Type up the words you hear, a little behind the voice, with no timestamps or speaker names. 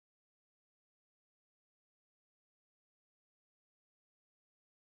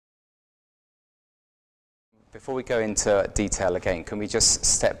Before we go into detail again, can we just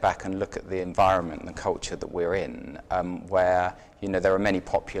step back and look at the environment and the culture that we're in, where there are many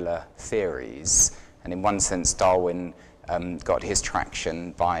popular theories, and in one sense Darwin got his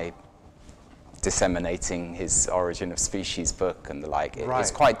traction by disseminating his Origin of Species book and the like. It's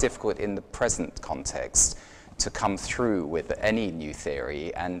quite difficult in the present context to come through with any new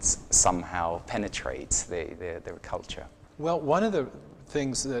theory and somehow penetrate the culture. Well, one of the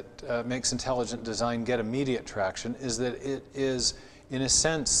things that makes intelligent design get immediate traction is that it is, in a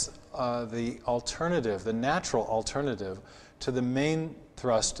sense, the alternative, the natural alternative to the main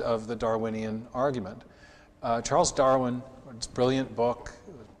thrust of the Darwinian argument. Charles Darwin, it's a brilliant book,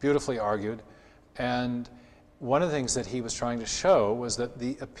 beautifully argued, and one of the things that he was trying to show was that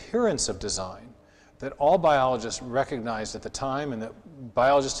the appearance of design that all biologists recognized at the time and that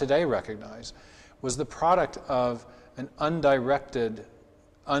biologists today recognize was the product of an undirected,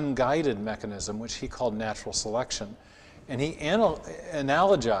 unguided mechanism, which he called natural selection. And he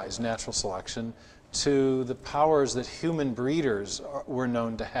analogized natural selection to the powers that human breeders were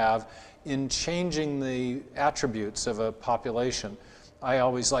known to have in changing the attributes of a population. I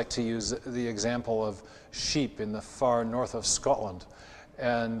always like to use the example of sheep in the far north of Scotland.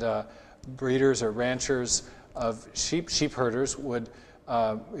 And breeders or ranchers of sheep herders would,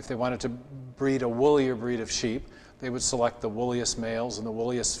 if they wanted to breed a woollier breed of sheep, they would select the woolliest males and the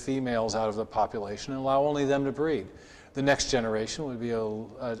woolliest females out of the population and allow only them to breed. The next generation would be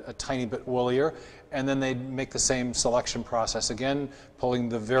a tiny bit woollier, and then they'd make the same selection process again, pulling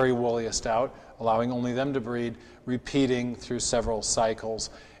the very woolliest out, allowing only them to breed, repeating through several cycles,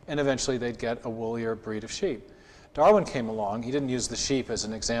 and eventually they'd get a woollier breed of sheep. Darwin came along. He didn't use the sheep as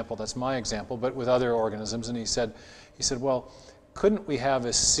an example, that's my example, but with other organisms, and he said, well, couldn't we have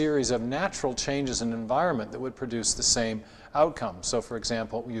a series of natural changes in environment that would produce the same outcome? So for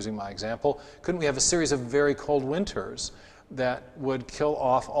example, using my example, couldn't we have a series of very cold winters that would kill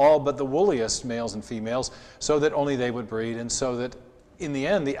off all but the woolliest males and females so that only they would breed, and so that in the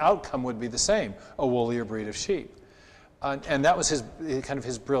end the outcome would be the same, a woollier breed of sheep. And that was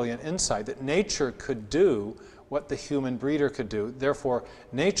his brilliant insight, that nature could do what the human breeder could do. Therefore,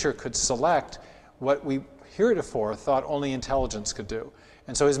 nature could select what we heretofore thought only intelligence could do.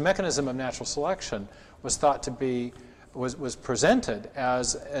 And so his mechanism of natural selection was thought to be, was presented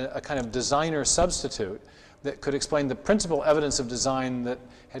as a kind of designer substitute that could explain the principal evidence of design that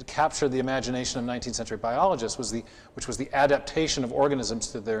had captured the imagination of 19th century biologists, which was the adaptation of organisms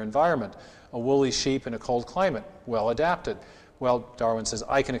to their environment. A woolly sheep in a cold climate, well adapted. Well, Darwin says,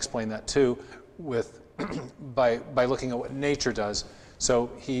 I can explain that too by looking at what nature does.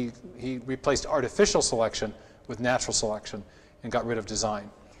 So he replaced artificial selection with natural selection and got rid of design.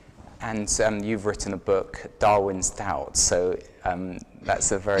 And you've written a book, Darwin's Doubt, so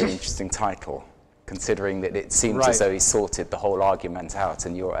that's a very interesting title, considering that it seems as though he sorted the whole argument out,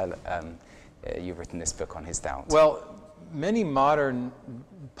 and you've written this book on his doubt. Well, many modern,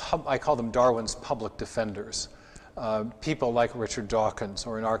 I call them Darwin's public defenders, people like Richard Dawkins,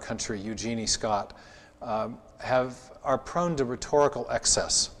 or in our country, Eugenie Scott, are prone to rhetorical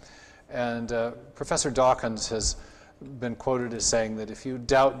excess. And Professor Dawkins has been quoted as saying that if you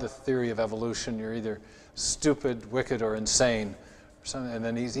doubt the theory of evolution, you're either stupid, wicked, or insane. And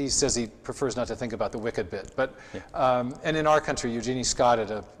then he says he prefers not to think about the wicked bit. But, and in our country, Eugenie Scott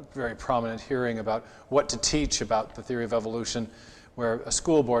had a very prominent hearing about what to teach about the theory of evolution, where a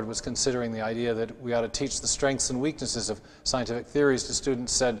school board was considering the idea that we ought to teach the strengths and weaknesses of scientific theories. The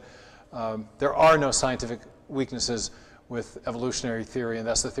students said, there are no scientific weaknesses with evolutionary theory, and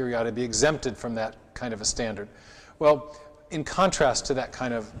thus the theory ought to be exempted from that kind of a standard. Well, in contrast to that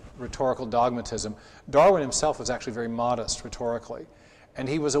kind of rhetorical dogmatism, Darwin himself was actually very modest rhetorically. And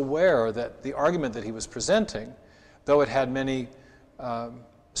he was aware that the argument that he was presenting, though it had many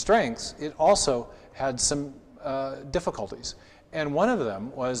strengths, it also had some difficulties. And one of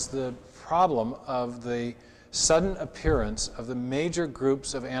them was the problem of the sudden appearance of the major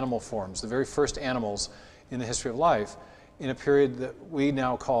groups of animal forms, the very first animals in the history of life, in a period that we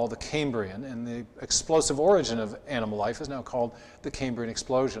now call the Cambrian, and the explosive origin of animal life is now called the Cambrian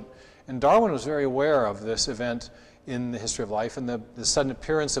explosion. And Darwin was very aware of this event in the history of life, and the sudden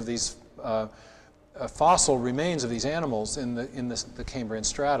appearance of these fossil remains of these animals in the Cambrian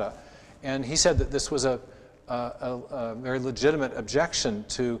strata. And he said that this was a very legitimate objection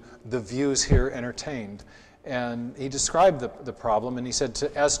to the views here entertained. And he described the problem, and he said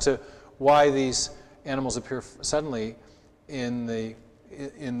as to why these animals appear suddenly in the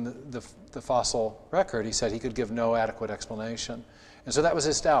fossil record, he said he could give no adequate explanation. And so that was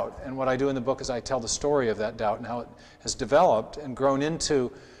his doubt. And what I do in the book is I tell the story of that doubt and how it has developed and grown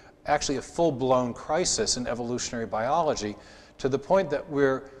into actually a full-blown crisis in evolutionary biology, to the point that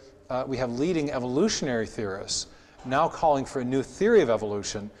we have leading evolutionary theorists now calling for a new theory of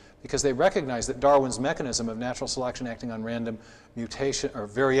evolution, because they recognize that Darwin's mechanism of natural selection acting on random mutation or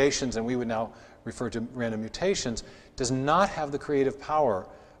variations, and we would now refer to random mutations, does not have the creative power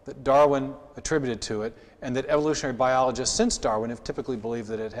that Darwin attributed to it, and that evolutionary biologists since Darwin have typically believed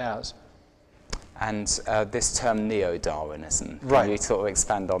that it has. And this term neo-Darwinism, right. Can you sort of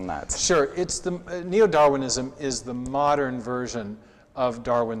expand on that? Sure. It's the neo-Darwinism is the modern version of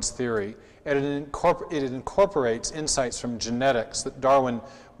Darwin's theory, and it incorporates insights from genetics that Darwin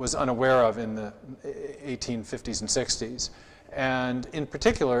was unaware of in the 1850s and 60s. And in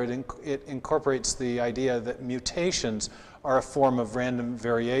particular, it incorporates the idea that mutations are a form of random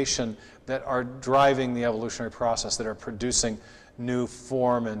variation that are driving the evolutionary process, that are producing new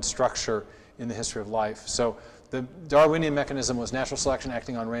form and structure in the history of life. So the Darwinian mechanism was natural selection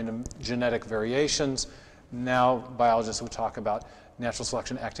acting on random genetic variations. Now biologists would talk about natural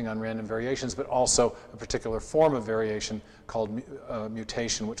selection acting on random variations, but also a particular form of variation called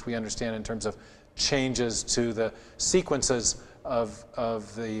mutation, which we understand in terms of changes to the sequences of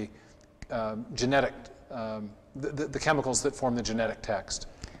the genetic, the chemicals that form the genetic text.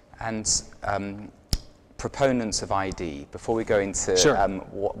 And proponents of ID, before we go into sure.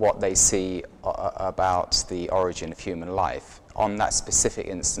 What they see about the origin of human life, on that specific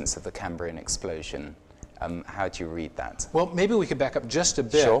instance of the Cambrian explosion, how do you read that? Well, maybe we could back up just a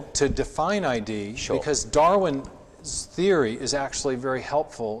bit sure. to define ID, sure. because Darwin's theory is actually very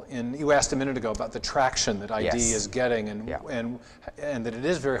helpful in, you asked a minute ago about the traction that ID yes. is getting, and, yeah. and that it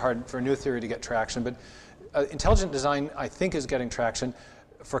is very hard for a new theory to get traction, but intelligent design, I think, is getting traction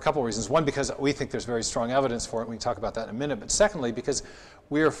for a couple of reasons. One, because we think there's very strong evidence for it, and we can talk about that in a minute, but secondly, because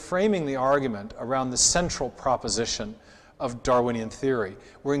we are framing the argument around the central proposition of Darwinian theory.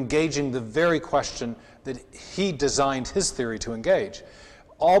 We're engaging the very question that he designed his theory to engage.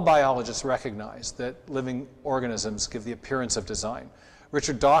 All biologists recognize that living organisms give the appearance of design.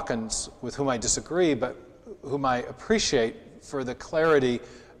 Richard Dawkins, with whom I disagree, but whom I appreciate for the clarity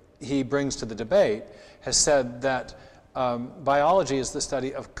he brings to the debate, has said that biology is the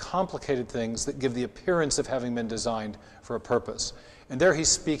study of complicated things that give the appearance of having been designed for a purpose. And there he's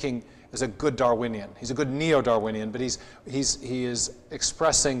speaking as a good Darwinian. He's a good neo-Darwinian, but he is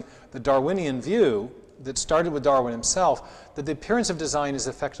expressing the Darwinian view that started with Darwin himself, that the appearance of design is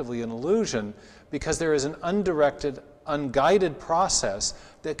effectively an illusion because there is an undirected, unguided process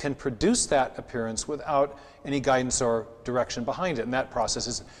that can produce that appearance without any guidance or direction behind it. And that process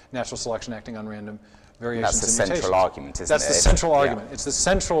is natural selection acting on random variations and mutations. That's the central argument, isn't it? That's the central argument. Yeah. It's the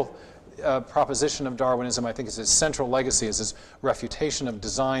central proposition of Darwinism. I think it's his central legacy, is his refutation of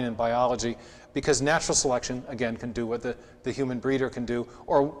design and biology, because natural selection, again, can do what the human breeder can do,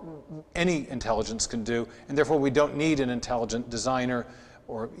 or any intelligence can do, and therefore we don't need an intelligent designer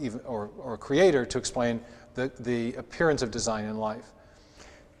or creator to explain the appearance of design in life.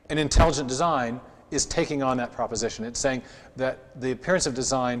 And intelligent design is taking on that proposition. It's saying that the appearance of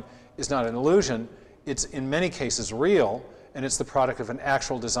design is not an illusion, it's in many cases real, and it's the product of an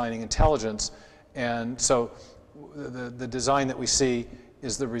actual designing intelligence. And so the design that we see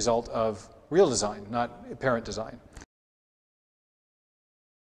is the result of real design, not apparent design.